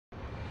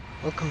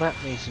Welcome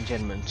back, ladies and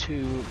gentlemen,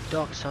 to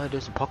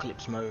Darksiders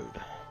Apocalypse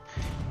Mode.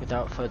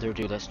 Without further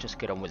ado, let's just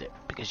get on with it,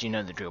 because you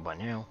know the drill by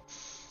now.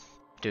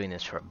 Doing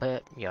this for a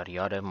bit, yada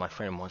yada. My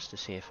friend wants to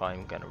see if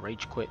I'm gonna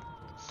rage quit.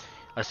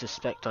 I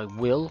suspect I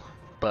will,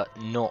 but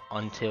not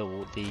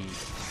until the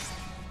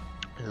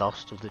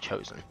last of the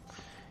chosen.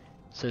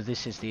 So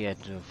this is the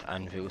end of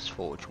Anvil's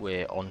Forge.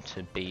 We're on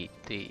to beat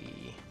the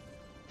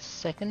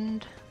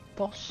second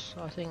boss,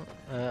 I think,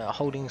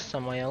 holding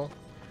Samael.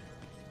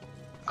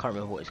 Can't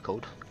remember what it's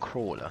called.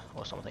 Crawler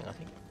or something, I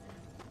think.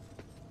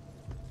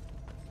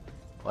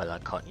 Well, I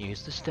can't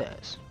use the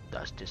stairs.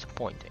 That's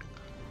disappointing.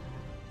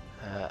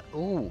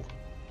 Oh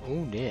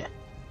dear.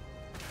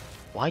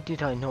 Why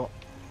did I not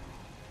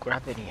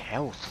grab any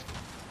health?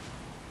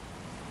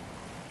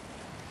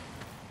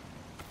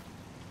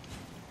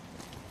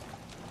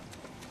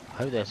 I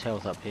hope there's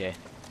health up here.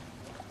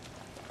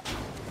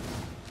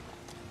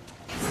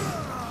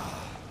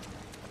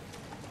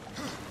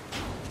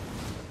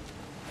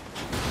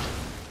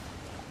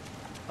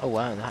 Oh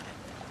wow, that's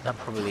an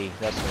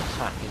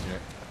attack, isn't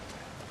it?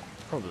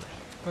 Probably,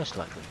 most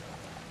likely.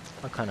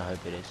 I kind of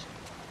hope it is.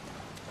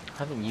 I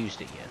haven't used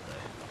it yet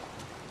though.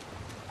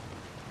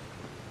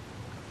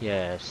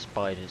 Yeah,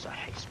 spiders. I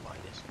hate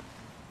spiders.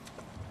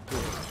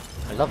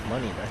 I love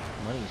money though.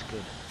 Money's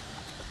good.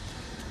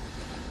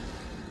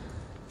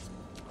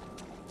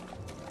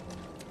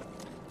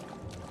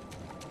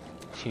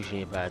 It's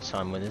usually a bad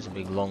sign when there's a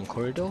big long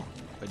corridor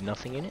with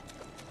nothing in it.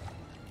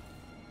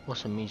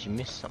 Also means you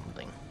missed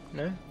something.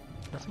 No?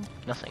 Nothing?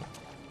 Nothing.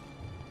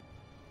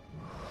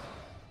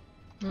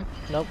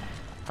 Nope.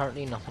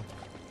 Apparently nothing.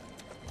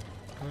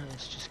 Alright,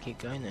 let's just keep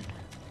going then.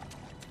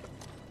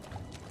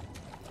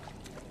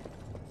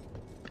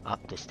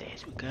 Up the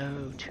stairs we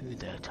go to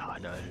the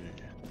tunnel.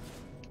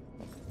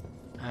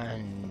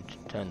 And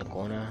turn the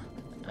corner.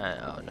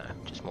 Oh no,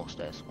 just more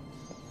stairs.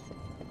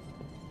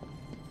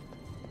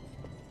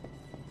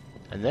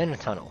 And then a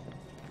tunnel.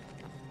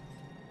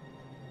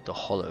 The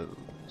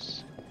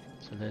Hollows.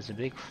 So there's a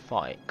big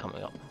fight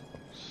coming up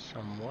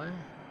somewhere.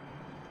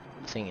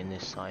 I think in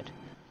this side.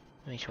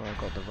 Make sure I've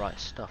got the right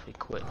stuff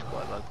equipped.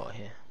 What have I got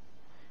here?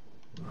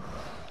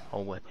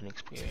 Whole weapon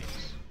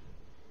experience.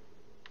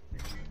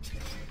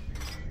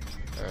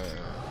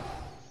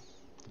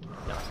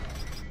 No.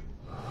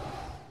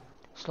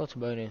 Slaughter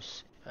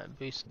bonus.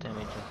 Boost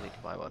damage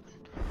inflicted by weapon.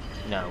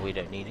 No, we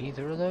don't need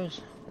either of those.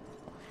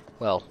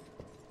 Well,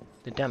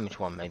 the damage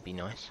one may be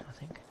nice, I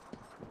think.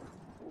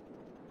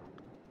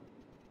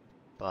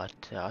 But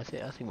I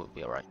think we'll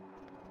be alright.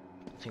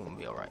 I think we'll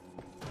be alright.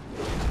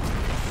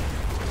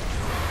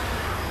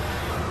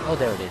 Oh,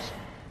 there it is.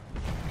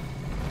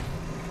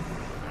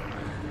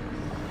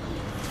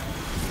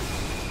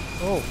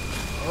 Oh,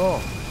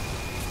 oh.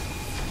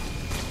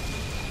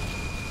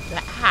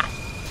 Ah.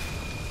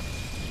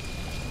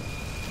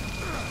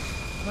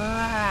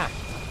 Ah.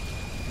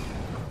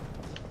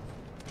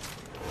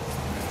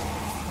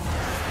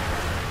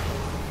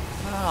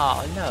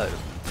 Oh no.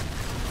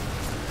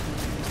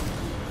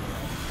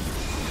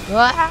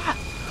 Ah!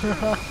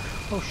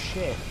 Oh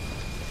shit.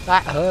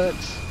 That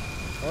hurts.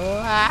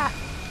 Ah!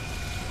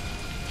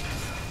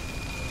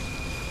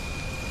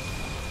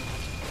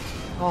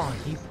 Oh,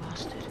 you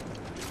bastard.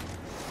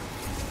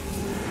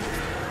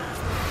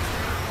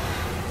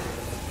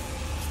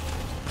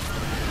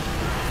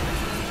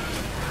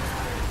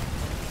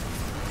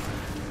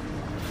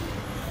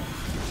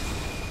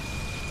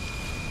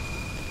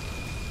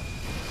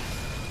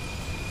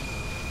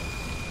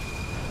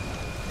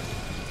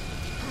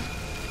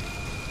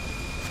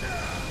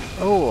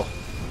 Oh.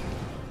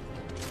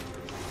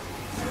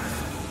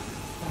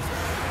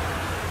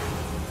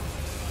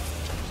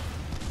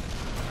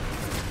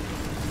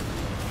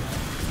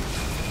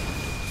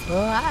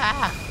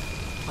 Ah!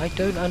 I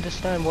don't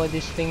understand why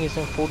this thing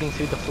isn't falling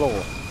through the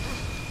floor.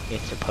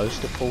 It's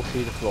supposed to fall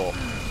through the floor.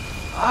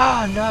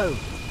 Ah, no!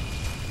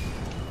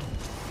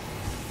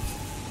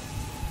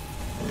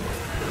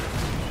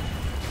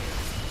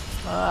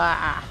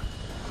 Ah!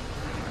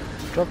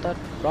 Drop that,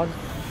 run.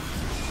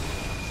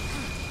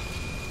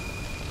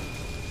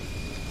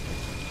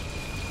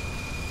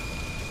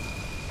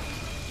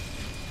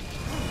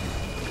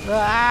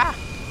 Ah!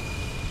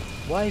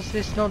 Why is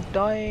this not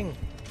dying?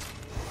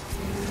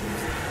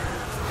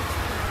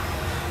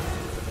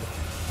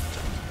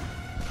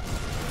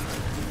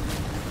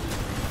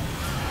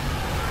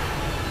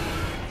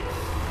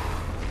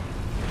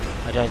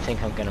 I don't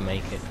think I'm gonna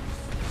make it.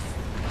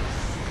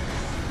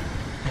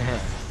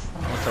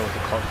 What's all the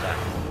contact?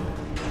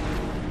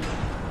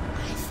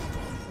 I thought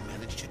all you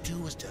managed to do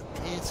was to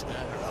piss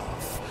her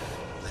off.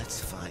 Let's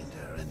find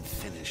her and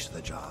finish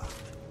the job.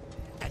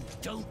 And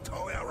don't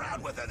toy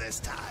around with her this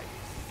time.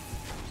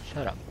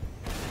 Shut up.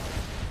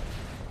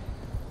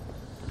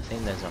 I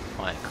think there's a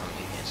fight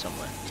coming here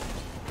somewhere.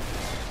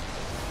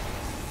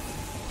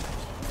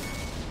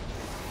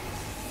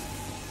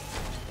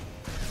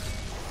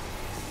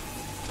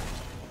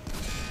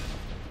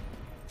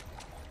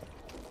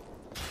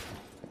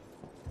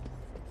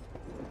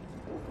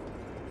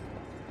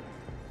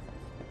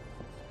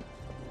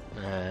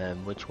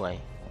 Which way?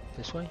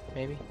 This way,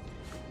 maybe?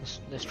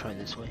 Let's try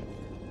this way.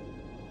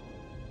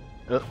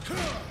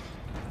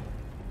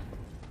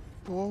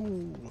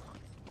 Oh,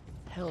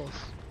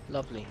 health,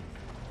 lovely.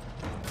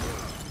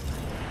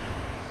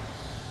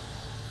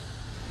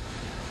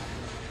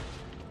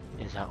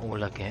 Is that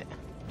all I get?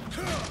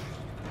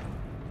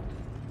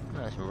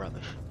 That's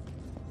rubbish.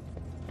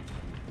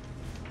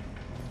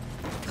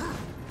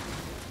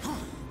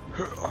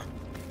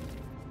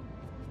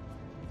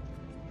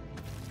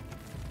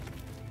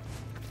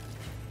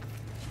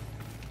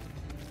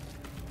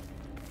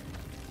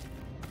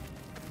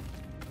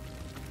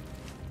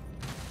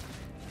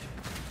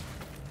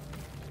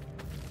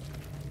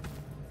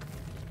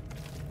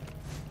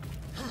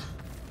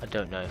 I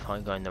don't know if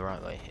I'm going the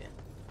right way here.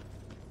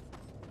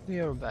 We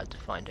are about to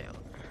find out.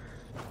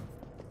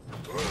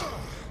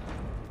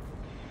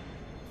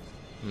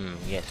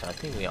 Yes, I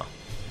think we are.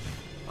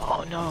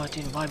 Oh no, I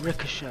didn't buy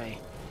Ricochet.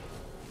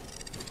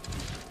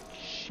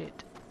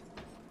 Shit.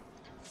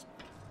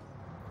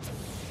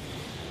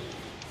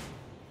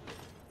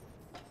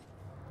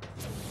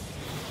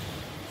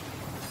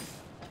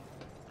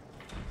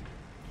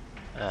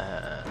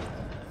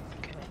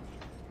 Okay.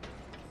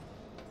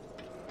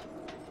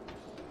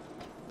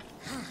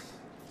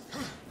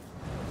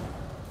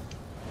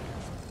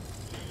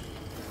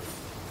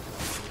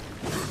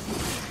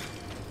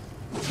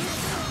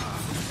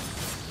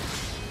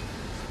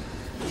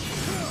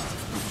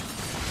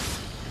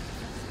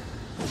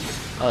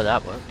 Oh,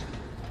 that worked.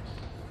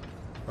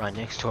 Right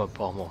next to a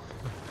pommel.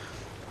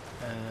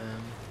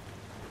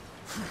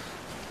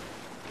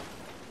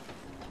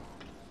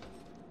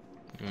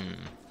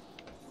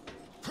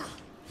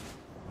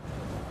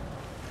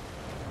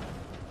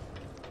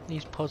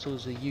 These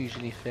puzzles are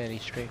usually fairly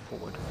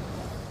straightforward.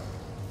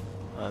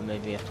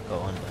 Maybe we have to go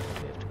under.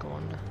 We have to go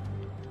under.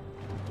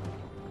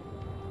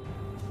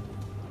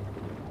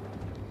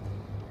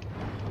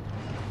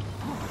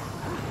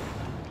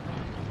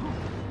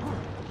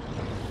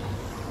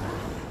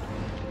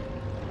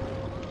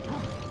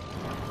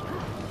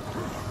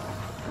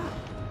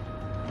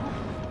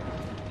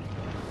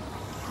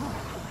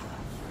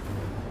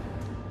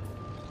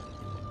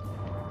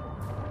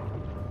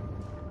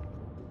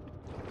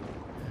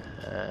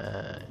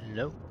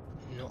 Nope,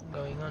 not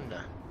going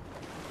under.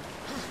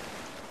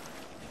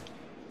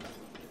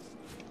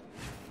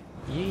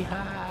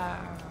 Yeehaw!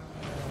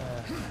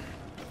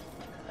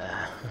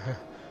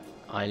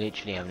 I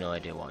literally have no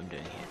idea what I'm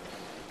doing here.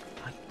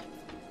 I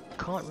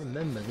can't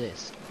remember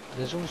this.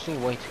 There's obviously a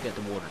way to get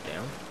the water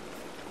down,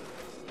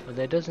 but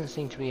there doesn't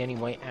seem to be any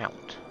way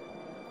out.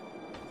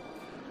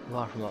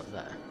 Apart from up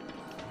there.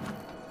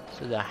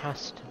 So there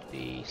has to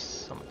be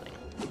something.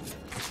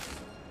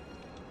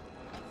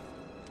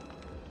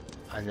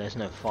 And there's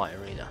no fire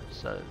either,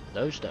 so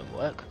those don't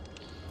work.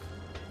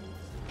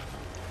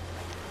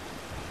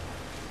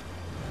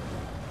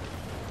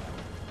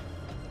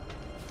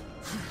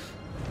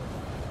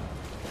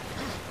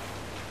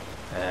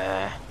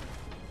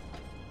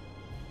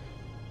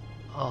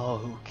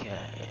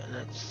 Okay,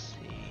 let's see.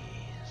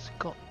 It's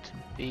got to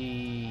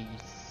be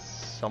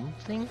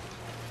something.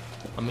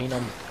 I mean,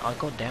 I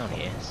got down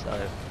here,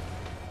 so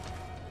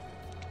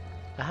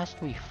there has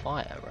to be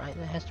fire, right?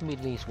 There has to be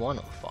at least one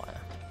on fire.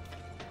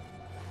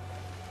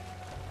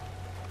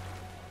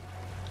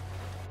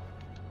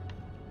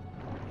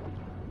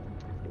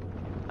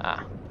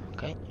 Ah,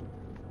 okay.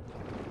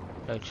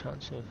 No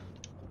chance of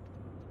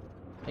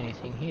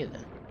anything here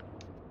then.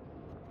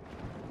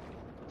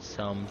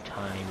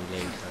 Sometime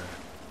later.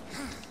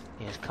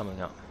 It's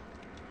coming up.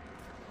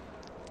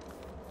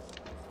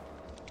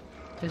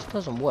 This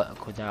doesn't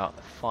work without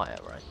fire,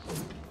 right?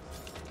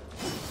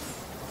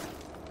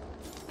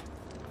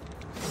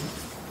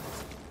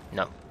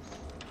 No.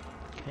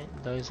 Okay,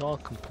 those are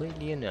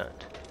completely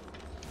inert.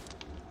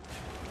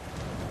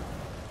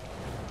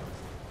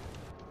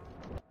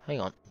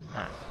 Hang on,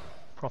 map.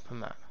 Proper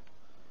map.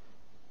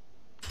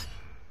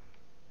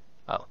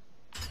 Oh.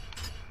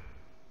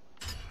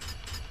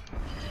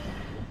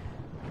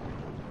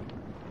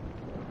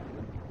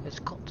 There's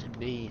got to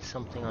be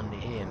something under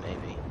here,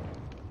 maybe.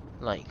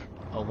 Like,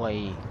 a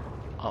way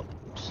up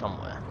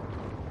somewhere.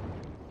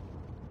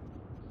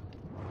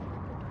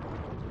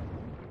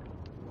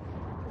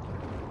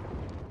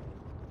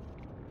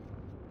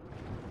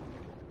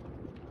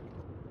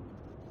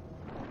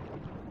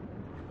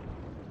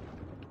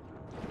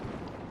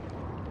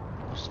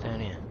 What's down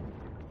here?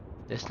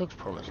 This looks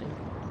promising.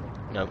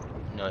 No,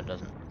 no it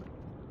doesn't.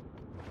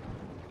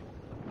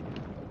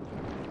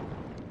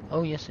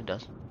 Oh yes it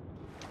does.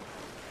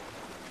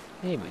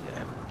 Here we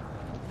go.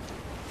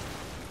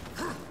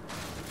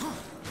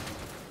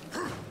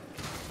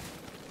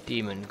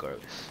 Demon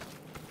growth.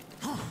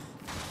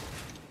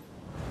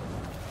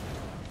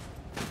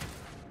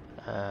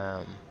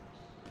 Are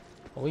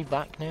we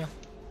back now?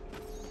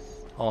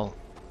 Oh,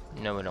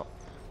 no we're not.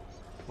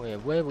 We're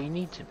where we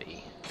need to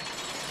be.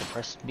 So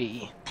press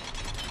B.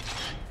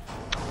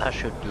 That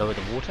should lower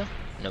the water.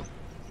 Nope.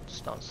 It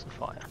starts the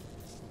fire.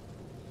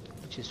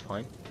 Which is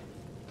fine.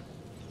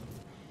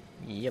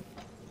 Yep.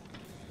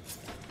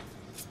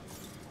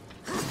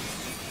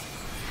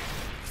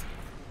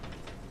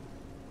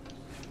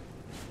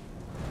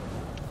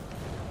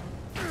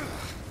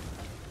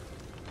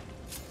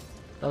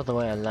 love the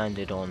way I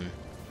landed on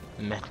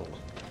metal.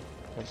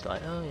 It's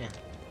like, oh yeah.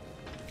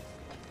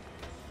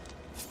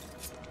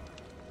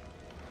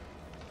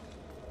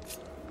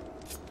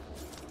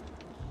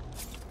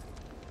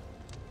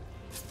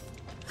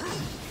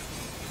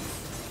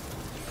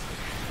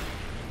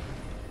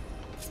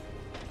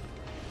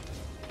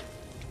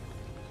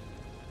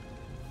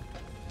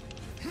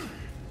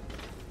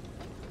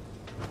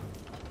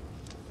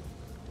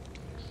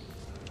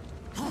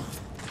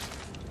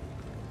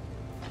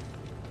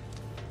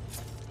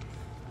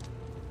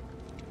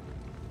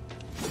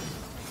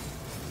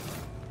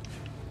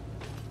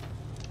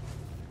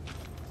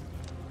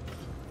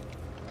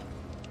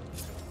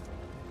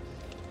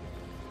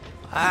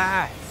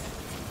 Ah!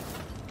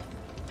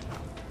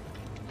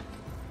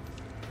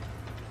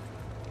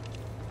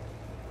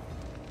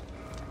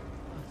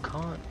 I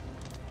can't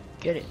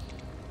get it.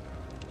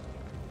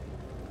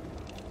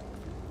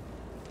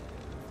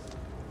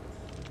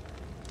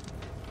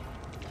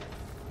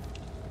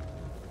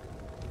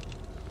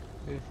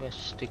 If I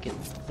stick it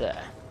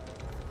there.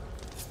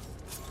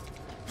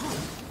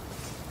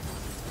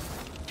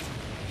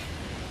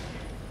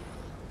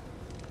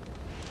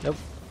 Nope,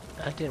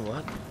 that didn't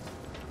work.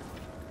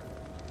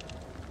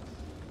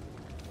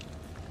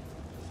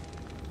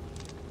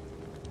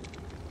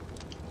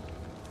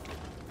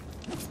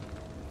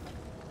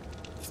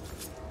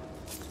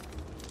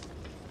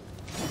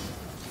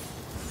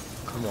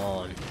 Come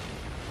on.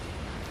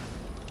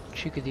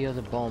 Check at the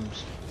other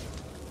bombs.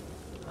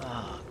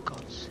 Ah, oh,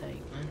 God's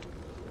sake,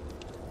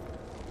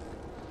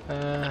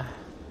 man.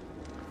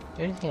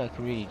 The only thing I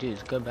can really do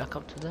is go back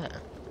up to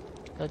there.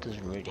 That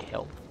doesn't really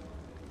help.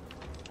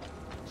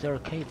 Is there a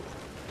cable?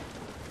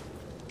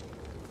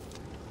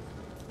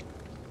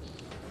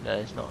 No,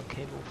 there's not a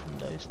cable from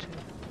those two.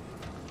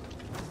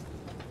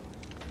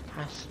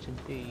 Has to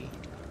be.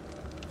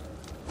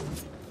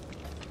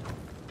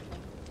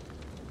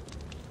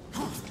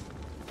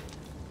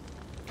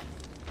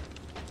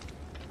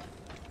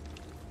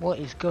 What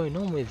is going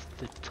on with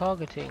the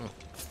targeting?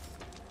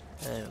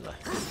 There we go.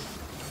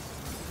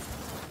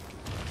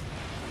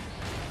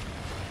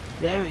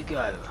 There we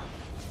go.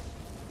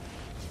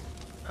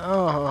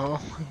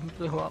 Oh, he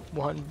blew up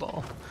one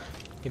bomb.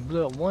 He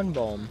blew up one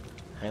bomb,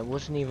 and it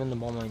wasn't even the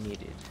bomb I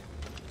needed.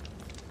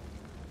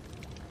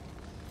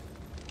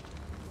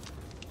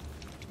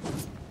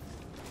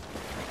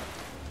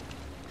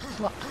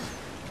 What?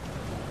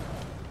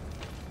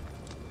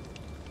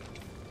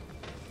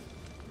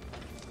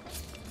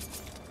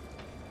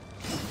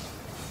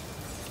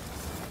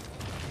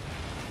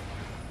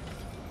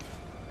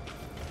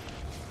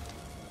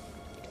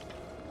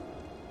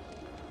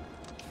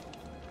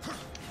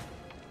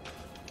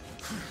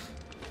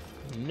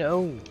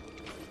 No!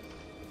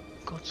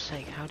 God's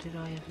sake, how did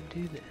I ever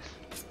do this?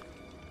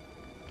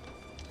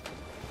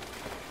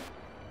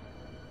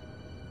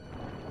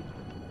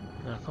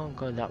 I can't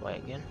go that way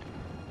again.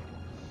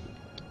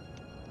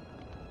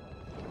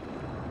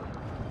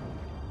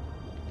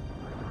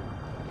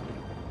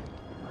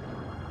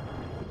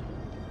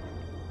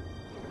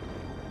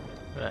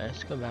 Right,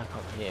 let's go back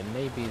up here.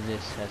 Maybe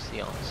this has the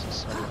answer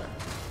somewhere.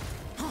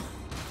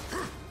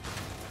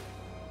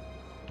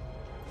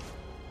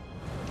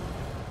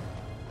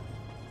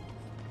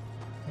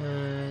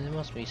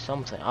 There must be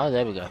something. Oh,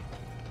 there we go.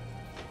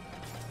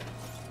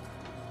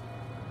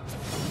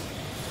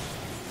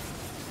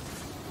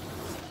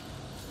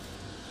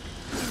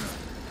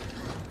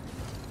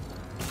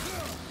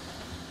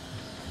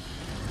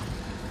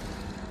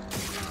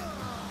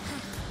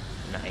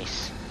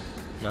 Nice.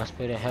 Nice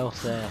bit of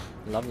health there.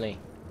 Lovely.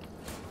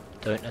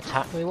 Don't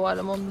attack me while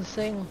I'm on the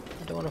thing.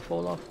 I don't want to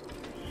fall off.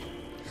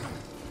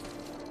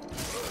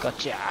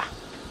 Gotcha!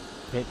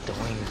 Rip the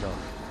wings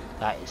off.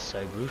 That is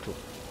so brutal.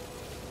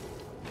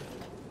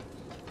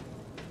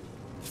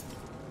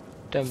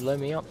 Don't blow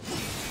me up.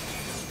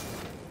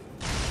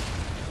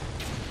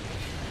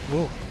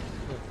 Whoa.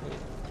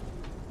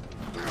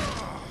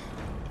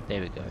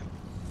 There we go.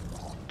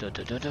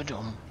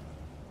 Dum.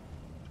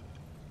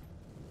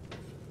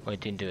 Oh, it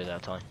didn't do it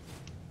that time.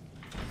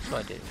 So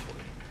I did it for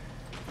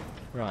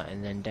you. Right,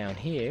 and then down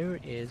here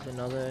is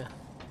another...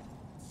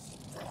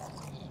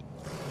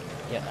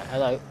 Yeah,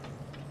 hello.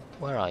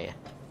 Where are you?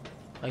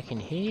 I can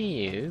hear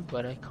you,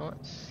 but I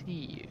can't see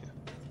you.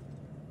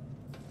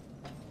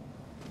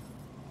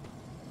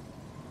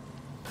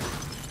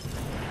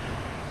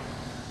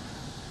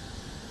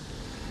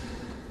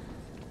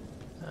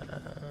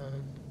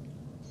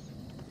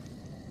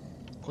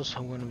 Also,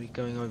 I'm going to be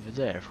going over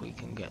there if we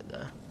can get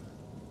there.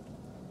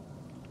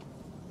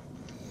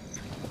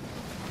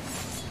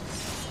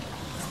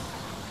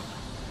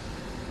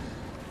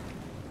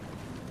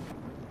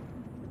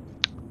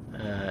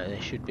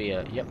 There should be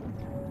a, yep,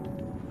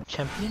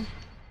 champion?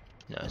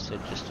 No, so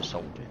just a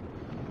soldier.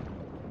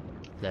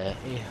 There,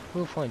 yeah,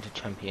 we'll find a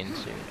champion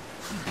soon.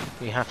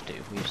 We have to,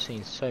 we've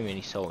seen so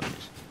many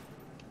soldiers.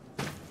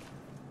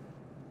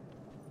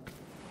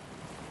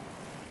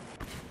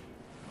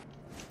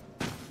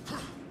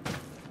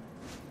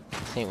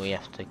 I think we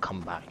have to come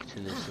back to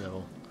this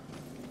level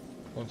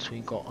once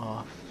we got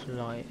our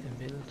flight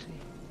ability.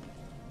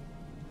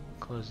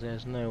 because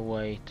there's no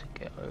way to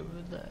get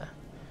over there.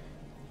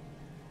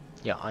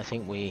 Yeah, I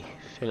think we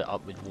fill it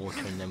up with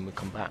water and then we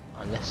come back.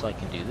 Unless I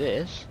can do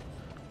this.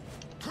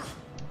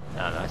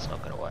 No, that's not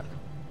going to work.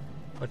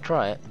 I'll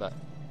try it, but...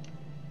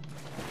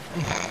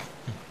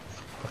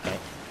 okay.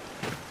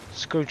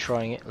 Screw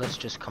trying it, let's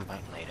just come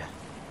back later.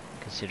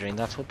 Considering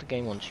that's what the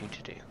game wants you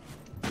to do.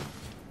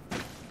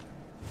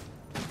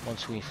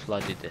 Once we've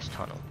flooded this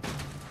tunnel.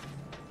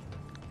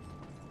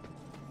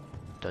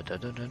 Da da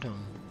da da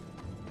dum.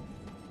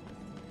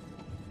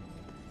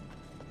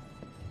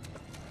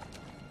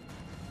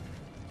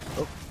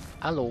 Oh,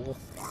 hello.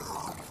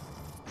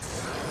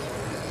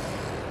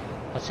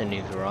 That's a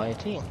new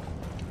variety.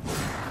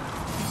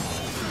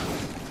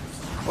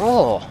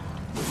 Oh!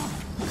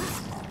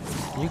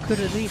 You could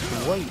at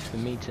least wait for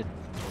me to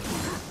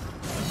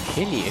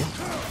kill you.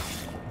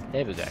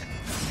 There we go.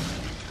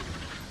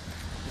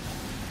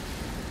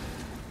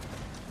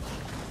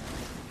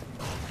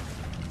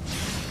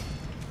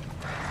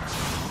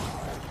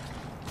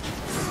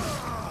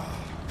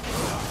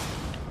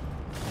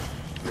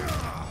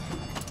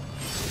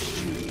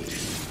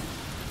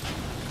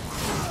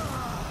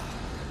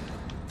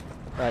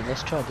 Right,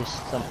 let's try this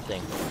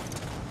something.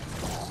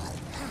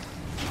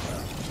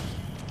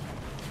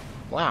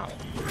 Wow,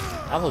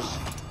 that was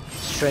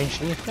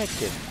strangely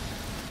effective.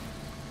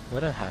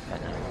 What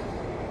happened now?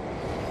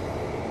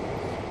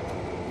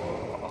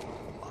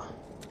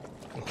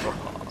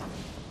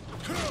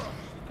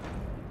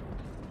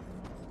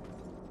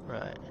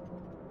 Right.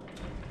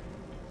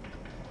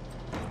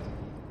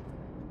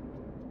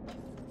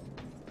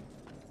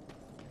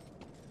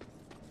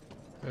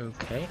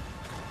 Okay.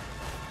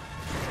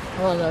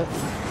 Oh no.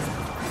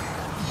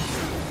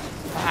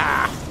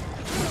 Ah!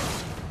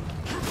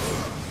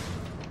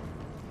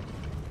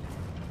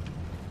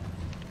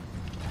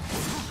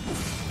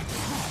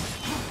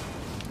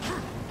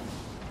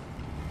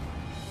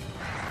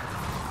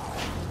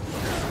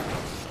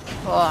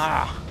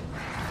 Ah!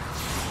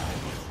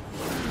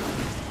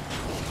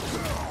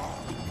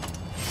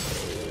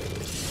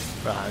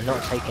 Right, I'm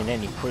not taking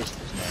any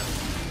prisoners now.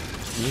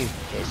 You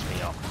piss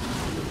me off.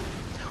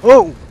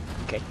 Oh!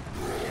 Okay.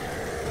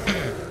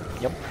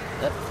 Yep. Yep.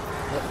 Yep.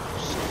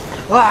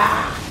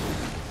 Ah!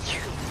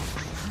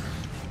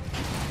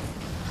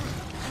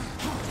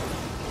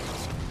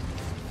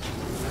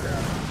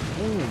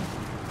 Ooh.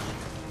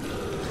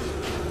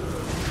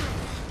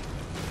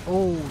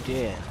 Oh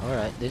dear.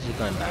 Alright, this is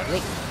going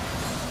badly.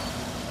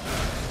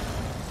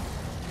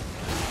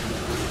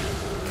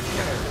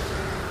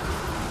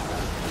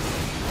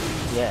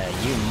 Yeah,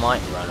 you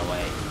might run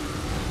away.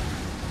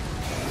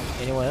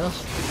 Anyone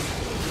else?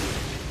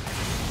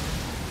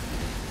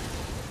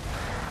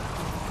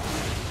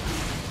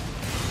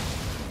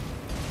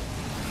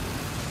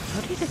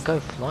 How did it go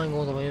flying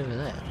all the way over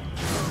there?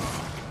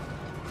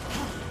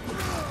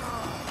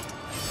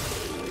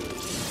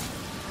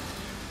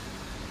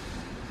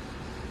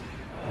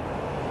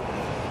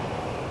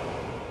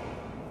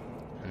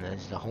 And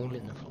there's the hole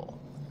in the floor.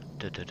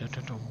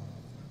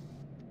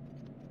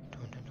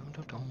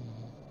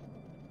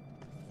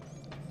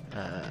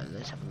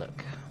 Let's have a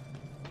look.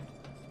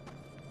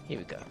 Here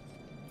we go.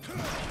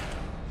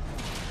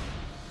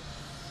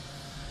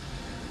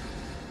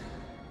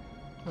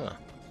 Huh.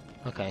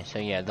 Okay, so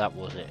yeah, that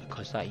was it,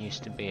 because that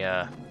used to be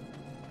an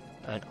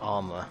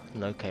armor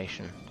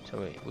location,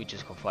 so we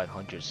just got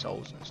 500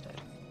 souls instead.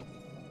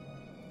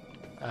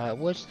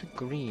 Where's the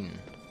green?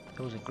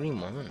 There was a green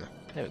one, wasn't there?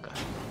 There we go.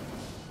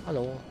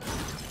 Hello.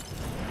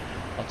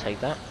 I'll take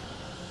that.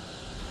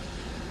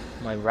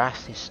 My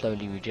wrath is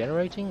slowly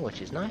regenerating,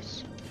 which is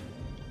nice.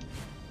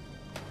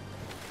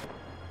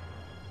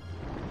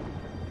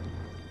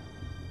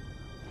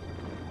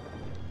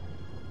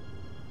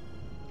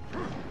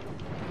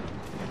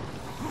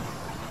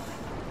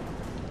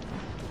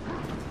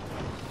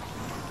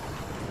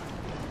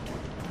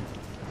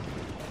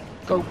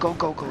 Go, go,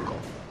 go, go, go.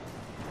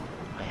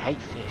 I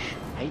hate fish.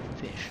 Hate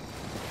fish.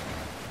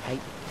 Hate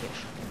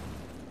fish.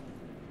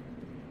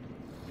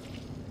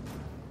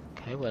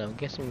 Okay, well, I'm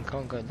guessing we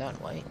can't go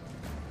that way.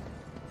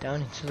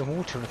 Down into the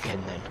water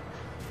again, then.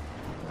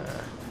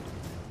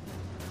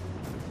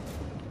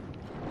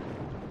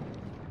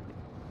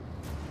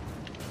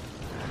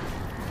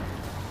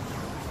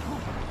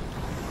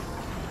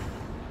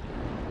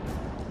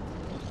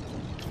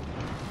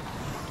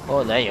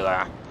 Oh, there you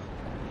are.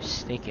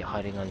 Sneaky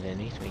hiding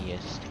underneath me,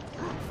 yes.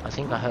 I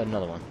think I heard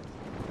another one.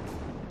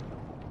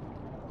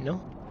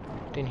 No?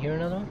 Didn't hear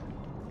another one?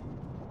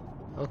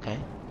 Okay.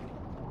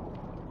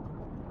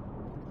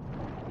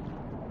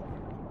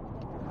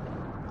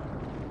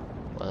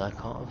 Well, I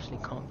obviously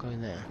can't go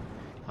there.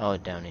 Oh,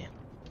 down here.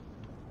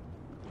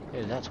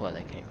 Oh, that's where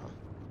they came from.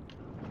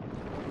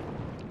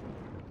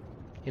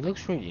 It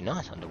looks really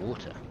nice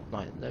underwater.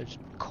 Like those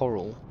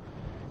coral,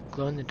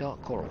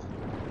 glow-in-the-dark coral.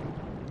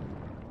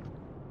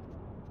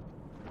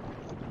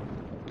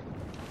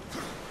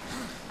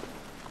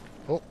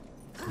 Oh,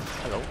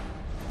 hello.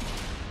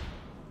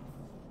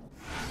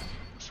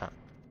 What's that?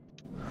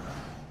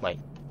 Wait,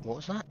 what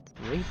was that?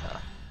 Reaper?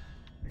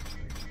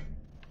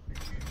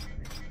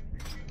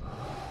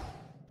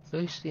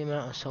 Boost the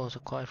amount of souls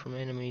acquired from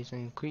enemies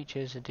and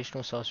creatures.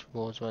 Additional souls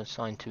rewards were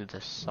assigned to the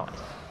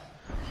scythe.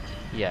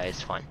 Yeah,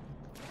 it's fine.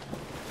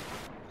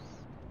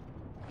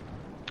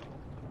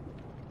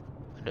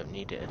 I don't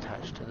need it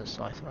attached to the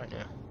scythe right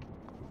now.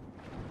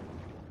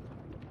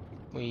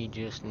 We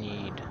just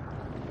need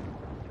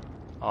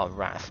our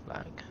wrath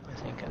back, I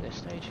think, at this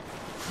stage.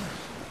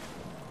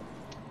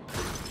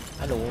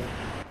 Hello.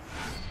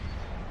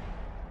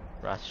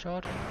 Wrath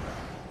shard.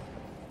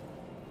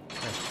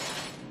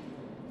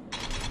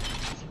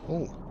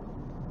 Oh.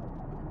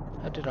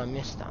 How did I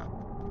miss that?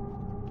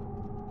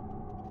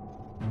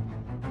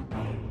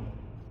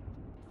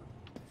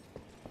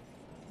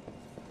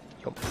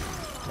 Yup.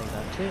 Take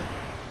that too.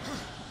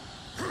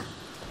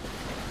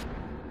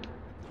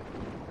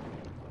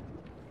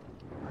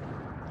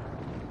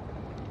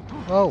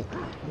 Whoa!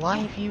 Why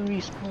have you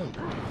respawned?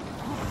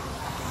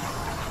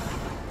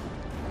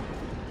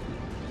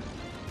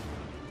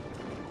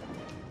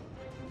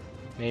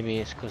 Maybe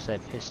it's because they're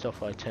pissed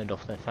off I turned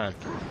off their fan.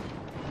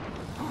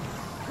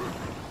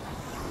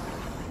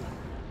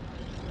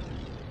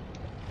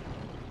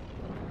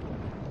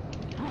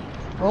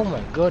 Oh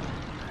my god!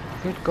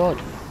 Good god!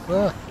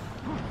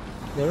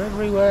 They're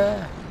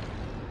everywhere!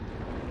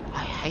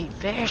 I hate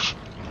fish!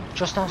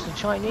 Just ask the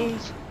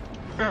Chinese!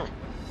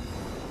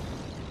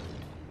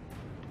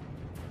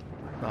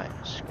 Right,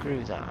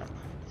 screw that.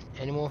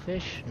 Any more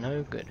fish?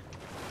 No? Good.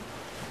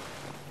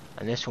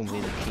 And this will be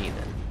the key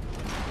then.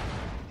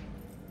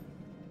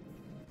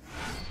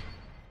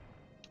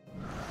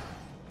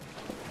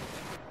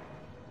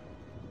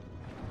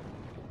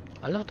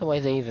 I love the way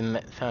they even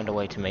found a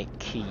way to make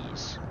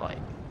keys, like,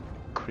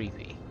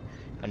 creepy.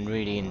 And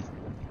really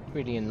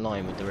in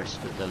line with the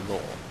rest of the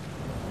lore.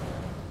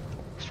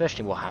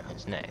 Especially what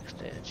happens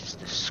next. It's just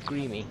the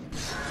screamy.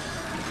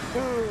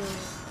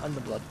 And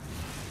the blood.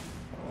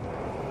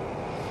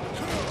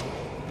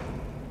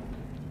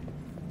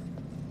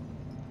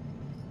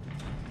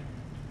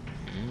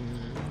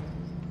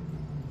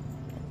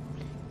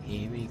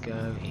 Here we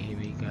go, here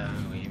we go,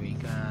 here we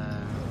go.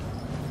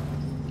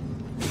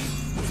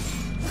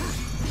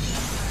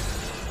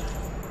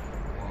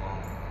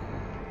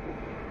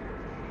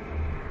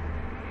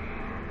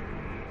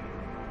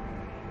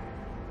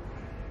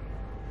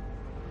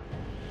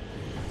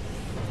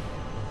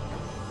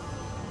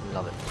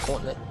 Love it.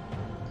 Gauntlet.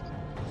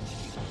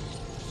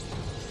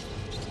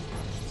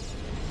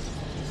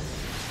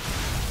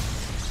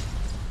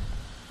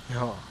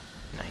 Oh,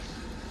 nice.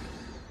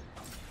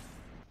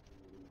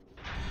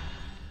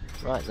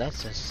 Right,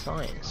 let's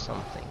assign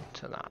something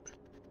to that.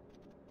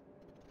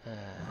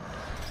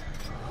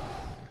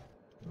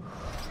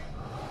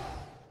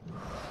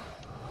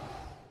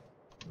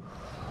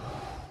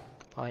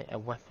 By a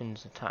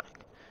weapons attack.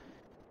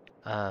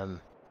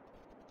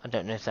 I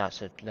don't know if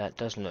that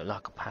doesn't look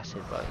like a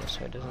passive bonus,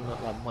 so it doesn't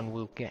look like one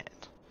we'll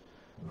get.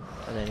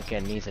 And then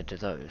again, neither do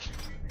those.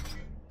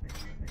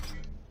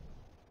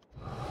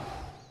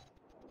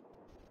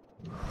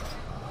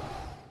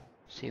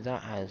 See,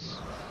 that has...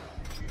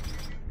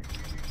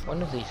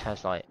 one of these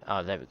has like...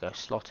 oh, there we go,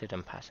 slotted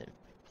and passive.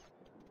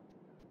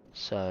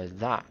 So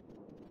that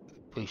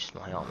boosts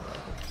my armor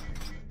level.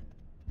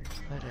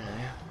 I don't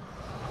know.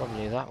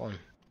 Probably that one.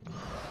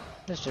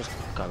 Let's just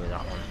go with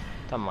that one.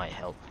 That might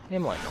help. It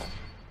might not.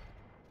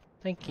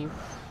 Thank you.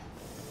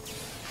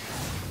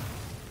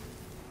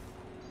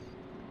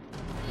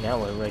 Now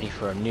we're ready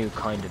for a new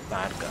kind of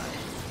bad guy.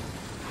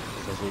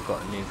 Because we've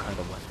got a new kind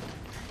of weapon.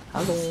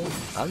 Hello!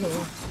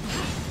 Hello!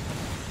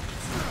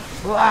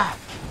 Wah!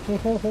 Ho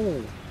ho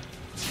ho!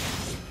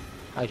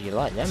 How do you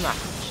like them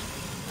apples?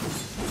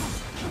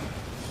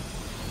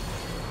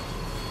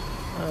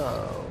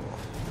 Oh.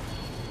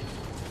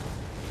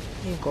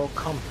 You got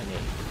company.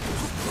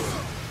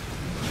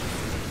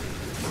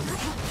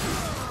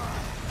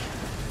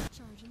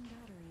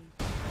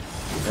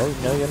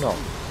 No, you're not.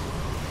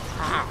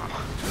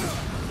 Ah.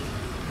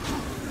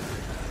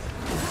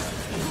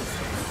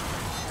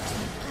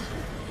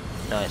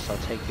 Nice, I'll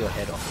take your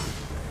head off.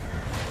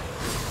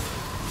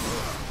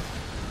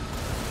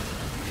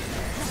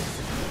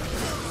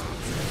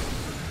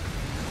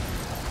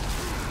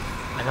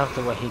 I love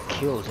the way he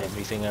kills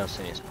everything else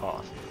in his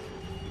path.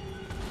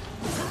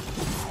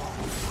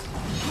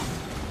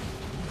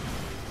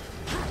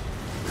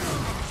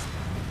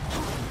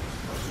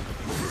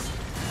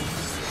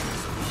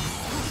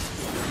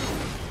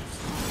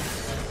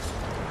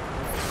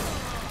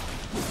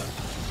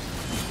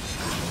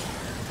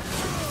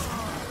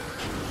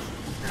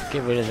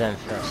 Get rid of them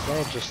first.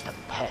 They're just a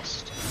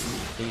pest.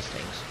 These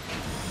things.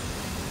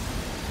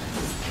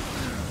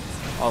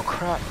 Oh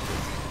crap!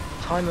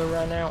 Timer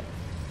ran out.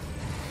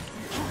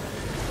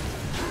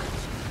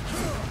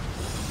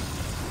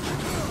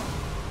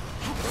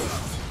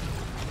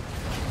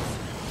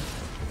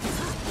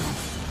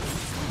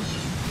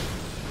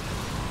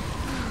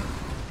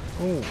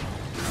 Ooh.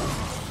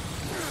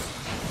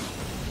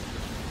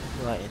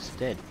 Right, it's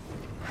dead.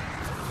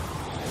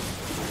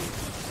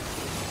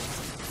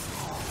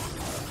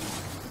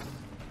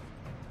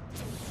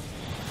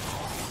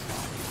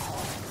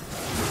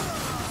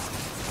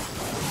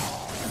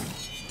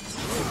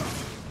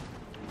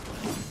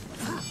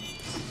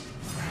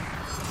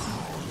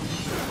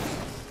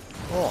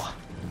 Oh!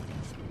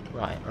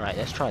 Right,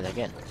 let's try that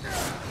again.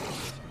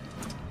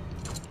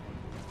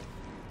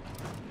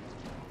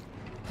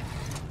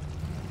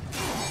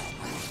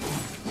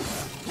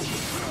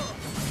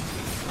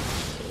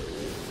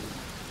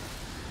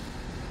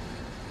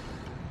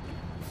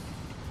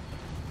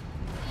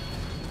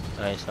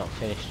 Oh, it's not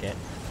finished yet.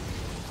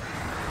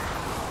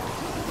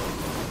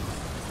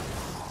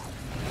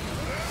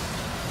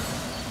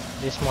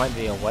 This might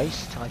be a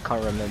waste. I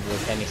can't remember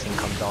if anything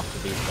comes after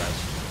these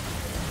guys.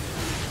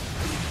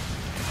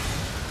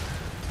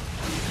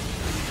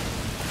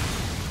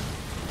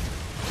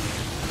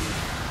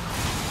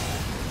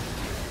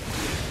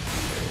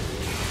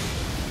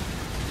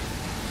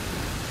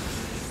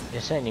 They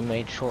certainly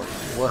made short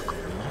work of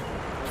them.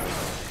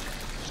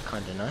 It's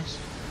kind of nice.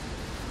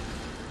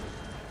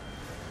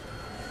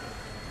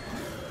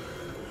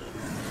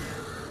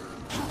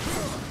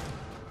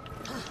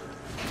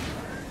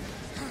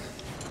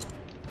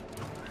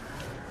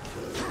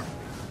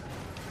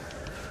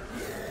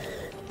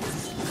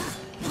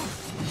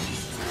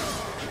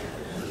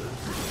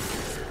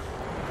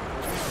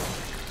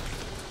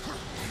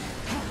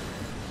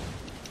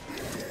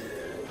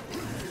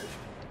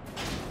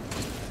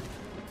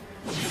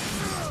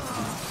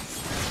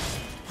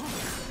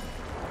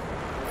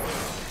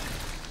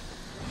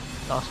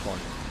 Last one.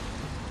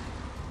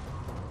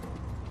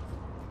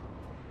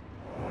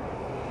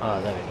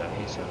 Oh, there we go.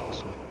 Here's the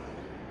last one.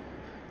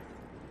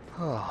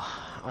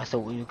 Oh, I thought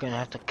we were going to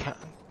have to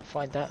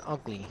fight that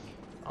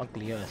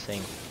uglier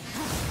thing.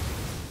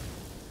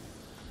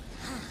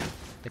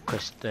 The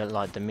crystal,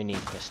 like the mini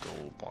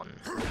crystal one.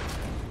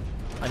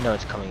 I know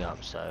it's coming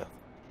up, so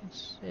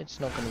it's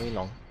not going to be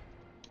long.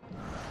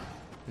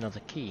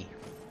 Another key.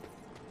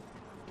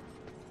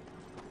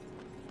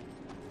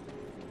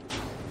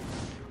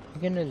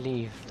 I'm gonna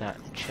leave that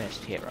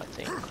chest here, I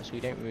think, because we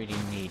don't really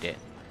need it.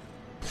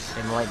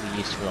 It might be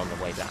useful on the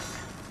way back.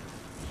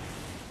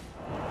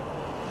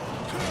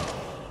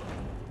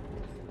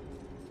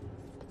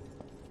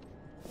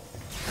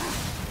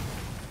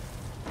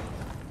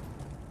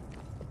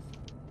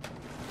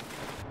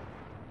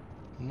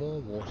 More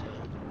water.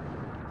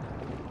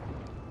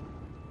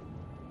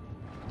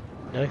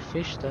 No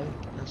fish though,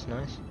 that's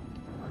nice.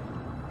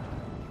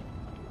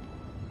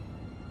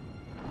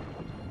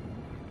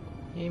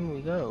 In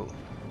we go.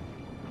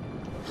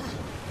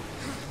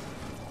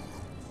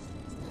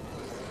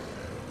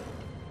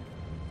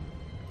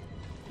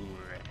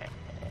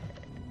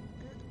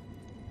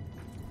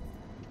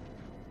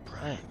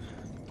 Right,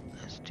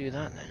 let's do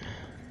that then.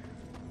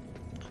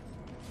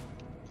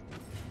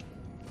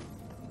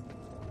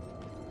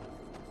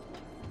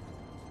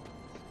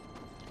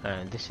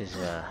 And this is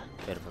a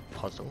bit of a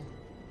puzzle.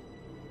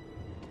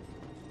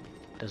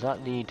 Does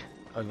that lead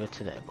over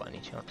to there by any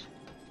chance?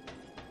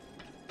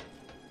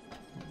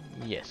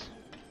 Yes.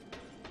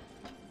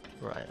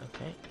 Right,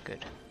 okay,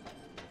 good.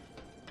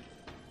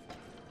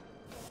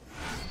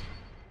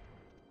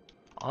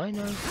 I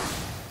know.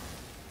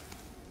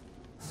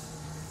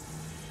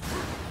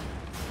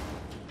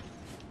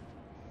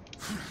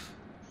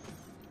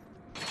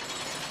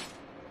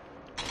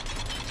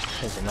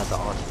 There's another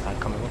artifact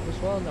coming up as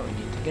well that we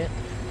need to get.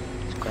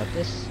 Let's grab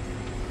this.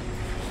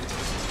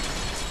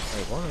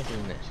 Wait, why am I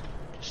doing this?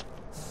 Just...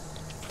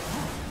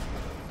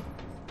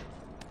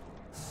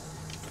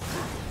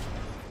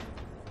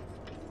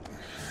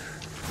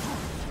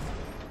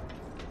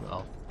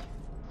 Well,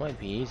 might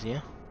be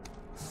easier.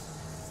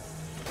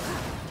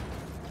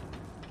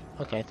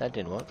 Okay, that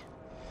didn't work.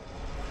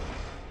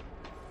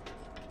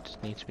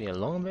 Just needs to be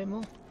along a bit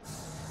more.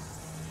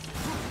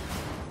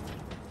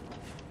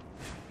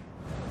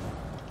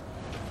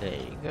 There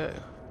you go.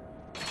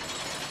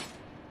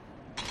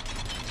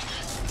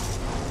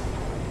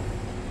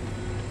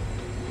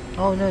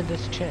 Oh no,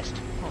 there's a chest.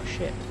 Oh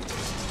shit.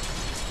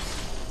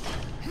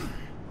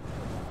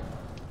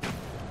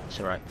 It's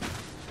alright.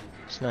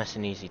 It's nice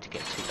and easy to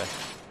get to though.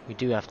 We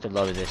do have to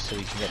lower this so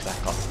we can get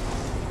back up.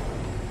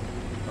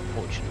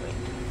 Unfortunately.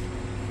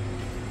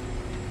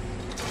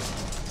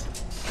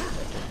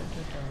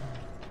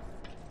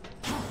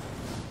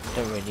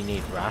 Don't really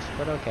need wrath,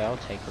 but okay, I'll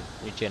take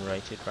a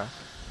regenerated wrath.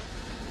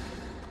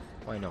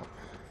 Why not?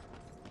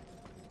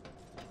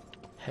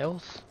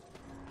 Health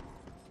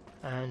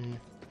and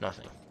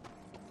nothing.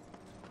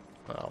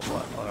 Well,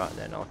 alright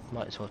then, I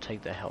might as well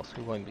take the health,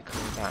 we won't be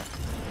coming back.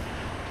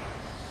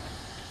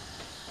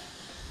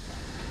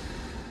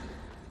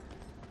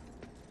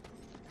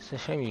 It's a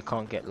shame you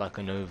can't get like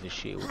an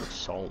overshield of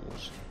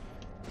souls.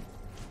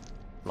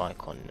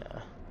 Like on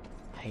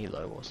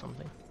Halo or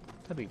something.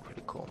 That'd be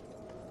pretty cool.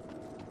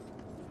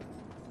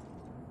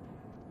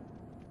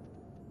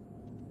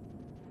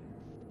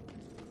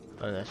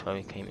 Oh, that's why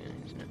we came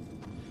in, isn't it?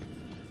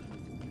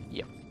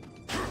 Yep.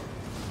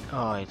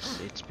 Oh,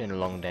 it's been a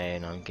long day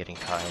and I'm getting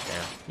tired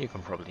now. You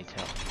can probably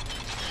tell.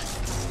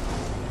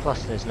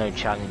 Plus, there's no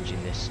challenge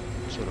in this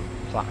sort of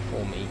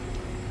platformy.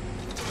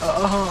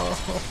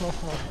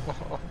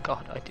 Oh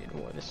God, I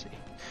didn't want to see.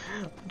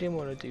 I didn't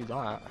want to do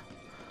that.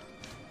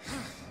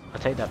 I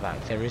take that back.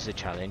 There is a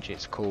challenge.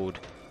 It's called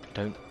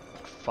 "Don't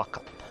Fuck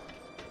Up."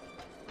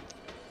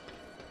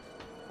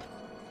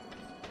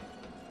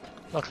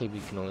 Luckily we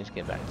can always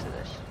get back to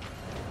this.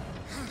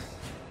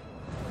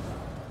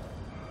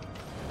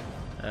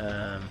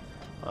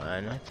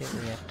 And I think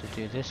we have to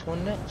do this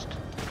one next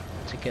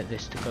to get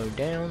this to go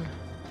down.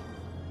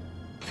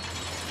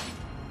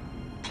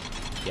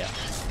 Yeah.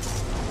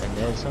 And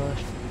there's our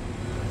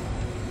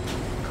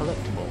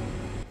collectible.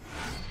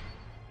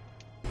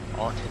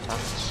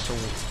 Artifact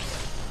soldier.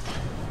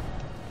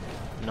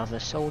 Another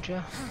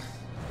soldier.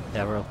 They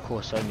are of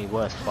course only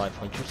worth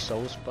 500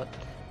 souls, but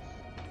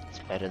it's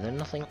better than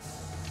nothing.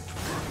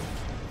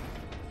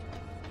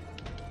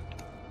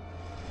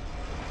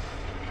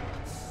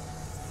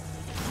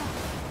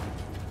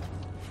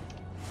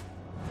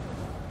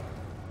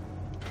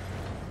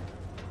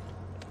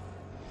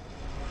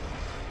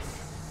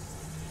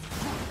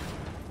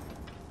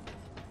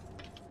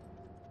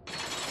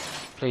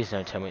 Please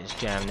don't tell me it's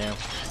jammed now.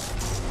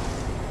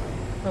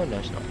 Oh no,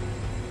 it's not.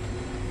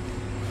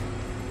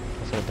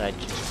 I thought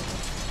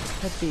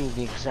that'd be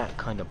the exact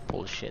kind of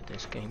bullshit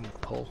this game would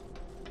pull.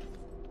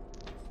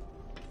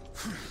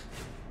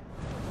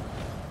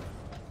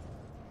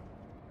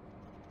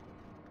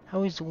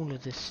 How is all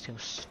of this still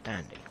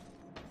standing?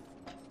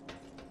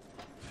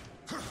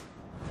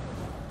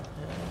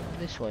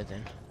 This way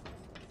then.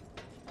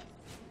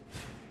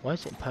 Why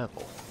is it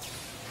purple?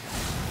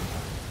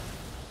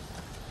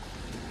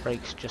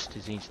 Breaks just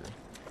as easily.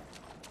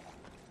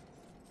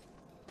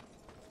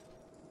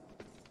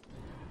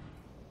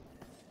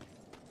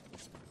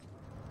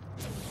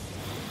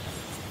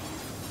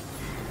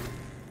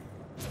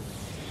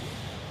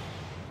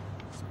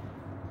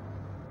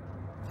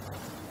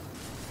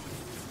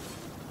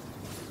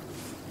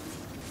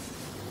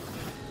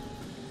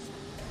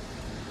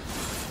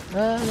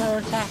 They're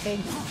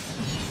attacking!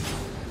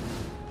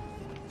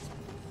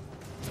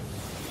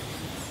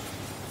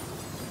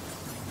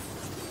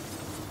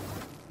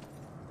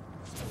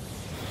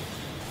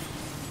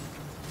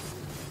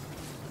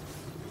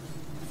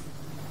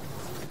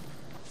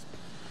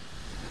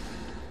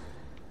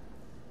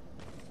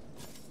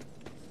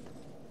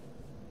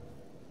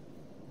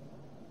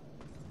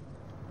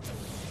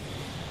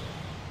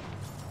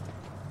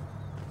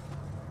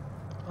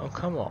 Oh,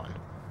 come on.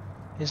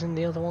 Isn't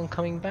the other one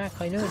coming back?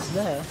 I know it's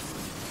there.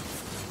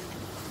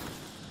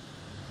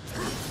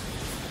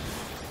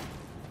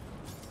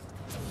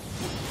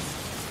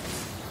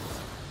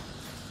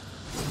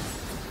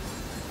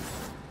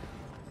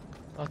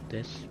 Fuck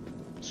this.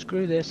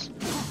 Screw this.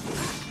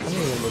 Come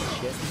here, you little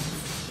shit.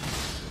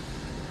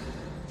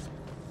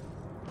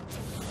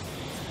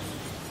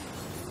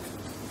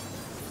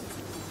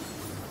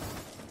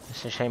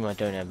 It's a shame I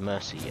don't have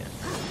mercy yet.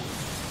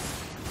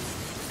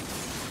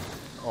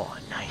 Oh,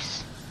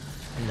 nice.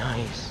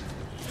 Nice.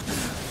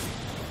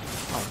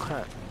 Oh,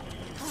 crap.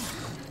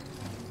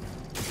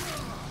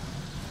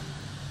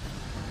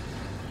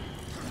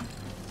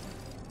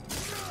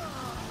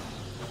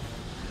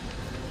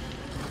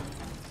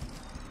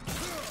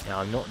 Yeah,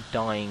 I'm not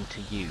dying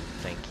to you,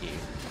 thank you.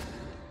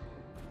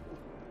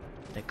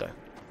 There you go.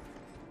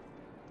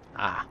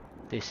 Ah,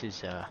 this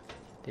is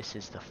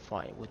the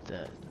fight with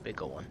the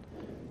bigger one.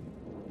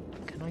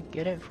 Can I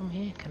get it from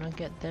here? Can I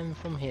get them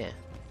from here?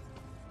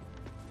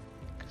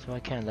 So I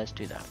can, let's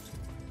do that.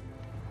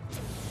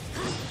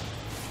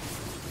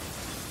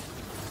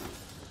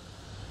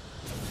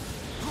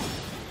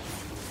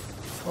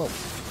 Oh.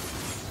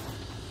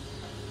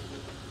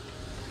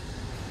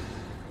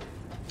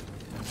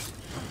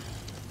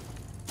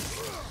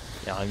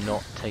 Yeah, I'm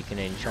not taking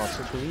any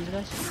chances with these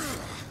guys.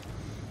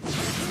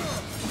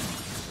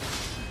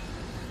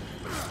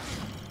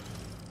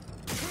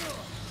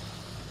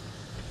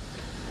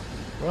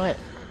 Right.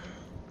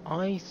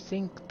 I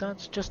think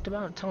that's just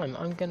about time.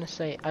 I'm gonna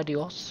say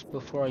adios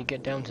before I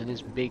get down to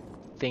this big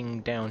thing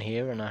down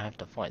here and I have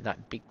to fight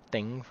that big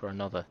thing for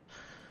another.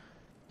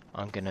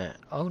 I'm gonna...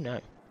 Oh no.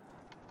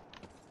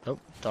 Oh,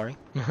 sorry.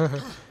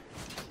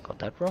 Got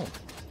that wrong.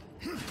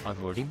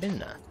 I've already been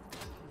there.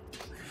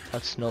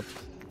 That's not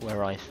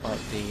where I fight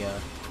the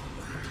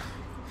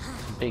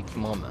big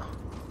mama,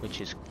 which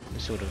is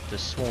sort of the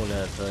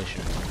smaller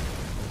version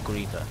of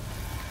Griever.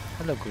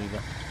 Hello,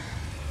 Griever.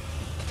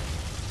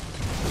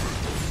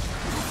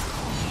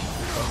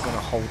 I'm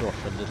gonna hold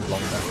off a little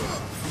longer.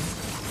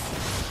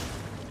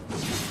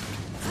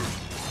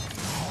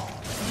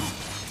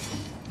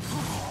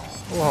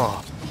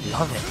 Whoa,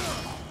 love it.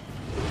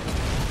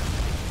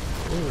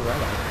 Ooh,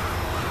 hello.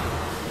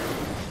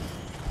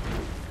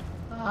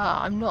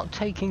 Ah, I'm not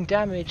taking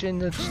damage in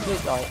the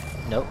split light.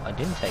 No, I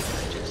didn't take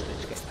damage in the split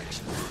light.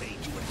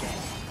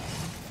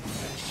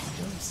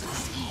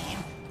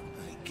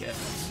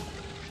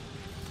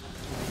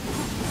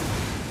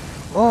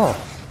 Oh,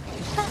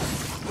 is that?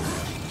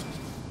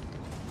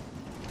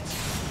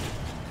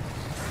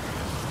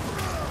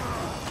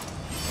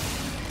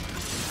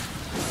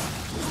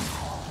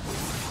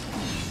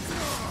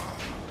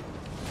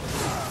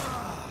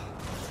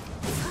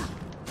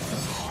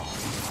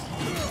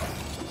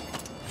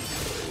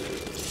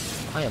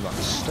 I am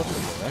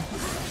unstoppable, man.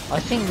 I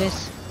think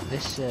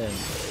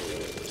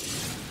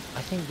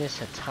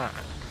this attack,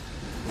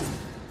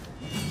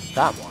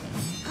 that one,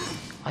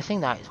 I I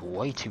think that is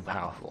way too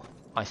powerful.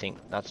 I think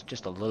that's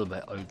just a little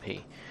bit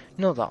OP.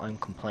 Not that I'm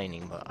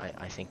complaining, but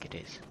I think it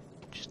is.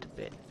 Just a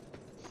bit.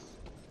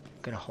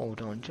 Gonna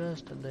hold on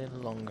just a little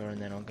longer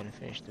and then I'm gonna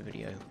finish the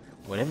video.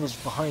 Whatever's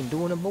behind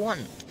door number 1.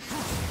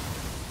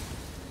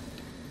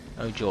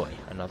 Oh joy,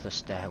 another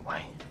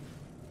stairway.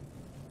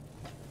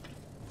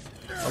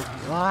 Oh,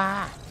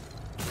 ah!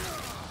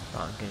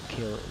 Right, I'm gonna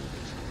kill it.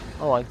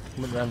 Oh, I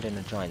went around in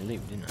a giant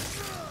loop, didn't I?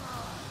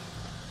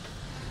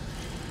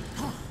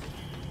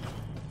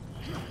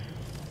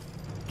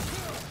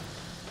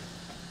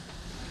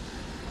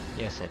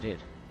 Yes, I did.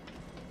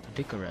 I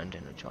did go around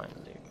in a giant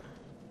loop.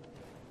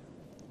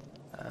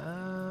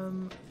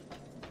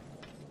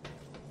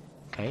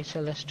 Okay,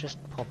 so let's just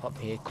pop up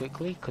here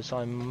quickly, because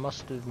I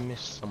must have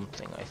missed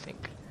something, I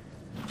think.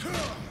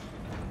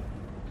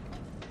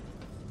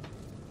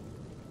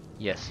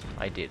 Yes,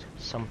 I did.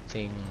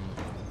 Something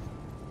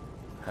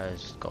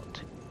has got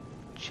to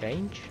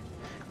change.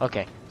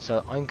 Okay,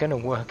 so I'm going to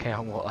work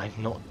out what I've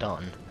not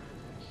done,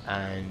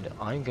 and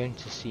I'm going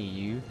to see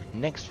you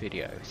next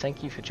video.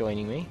 Thank you for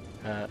joining me.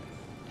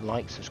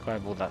 Like,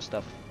 subscribe, all that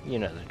stuff. You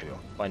know the drill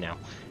by now.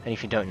 And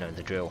if you don't know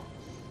the drill,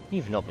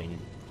 you've not been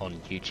on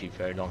YouTube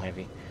very long, have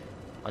you?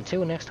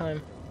 Until next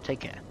time,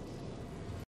 take care.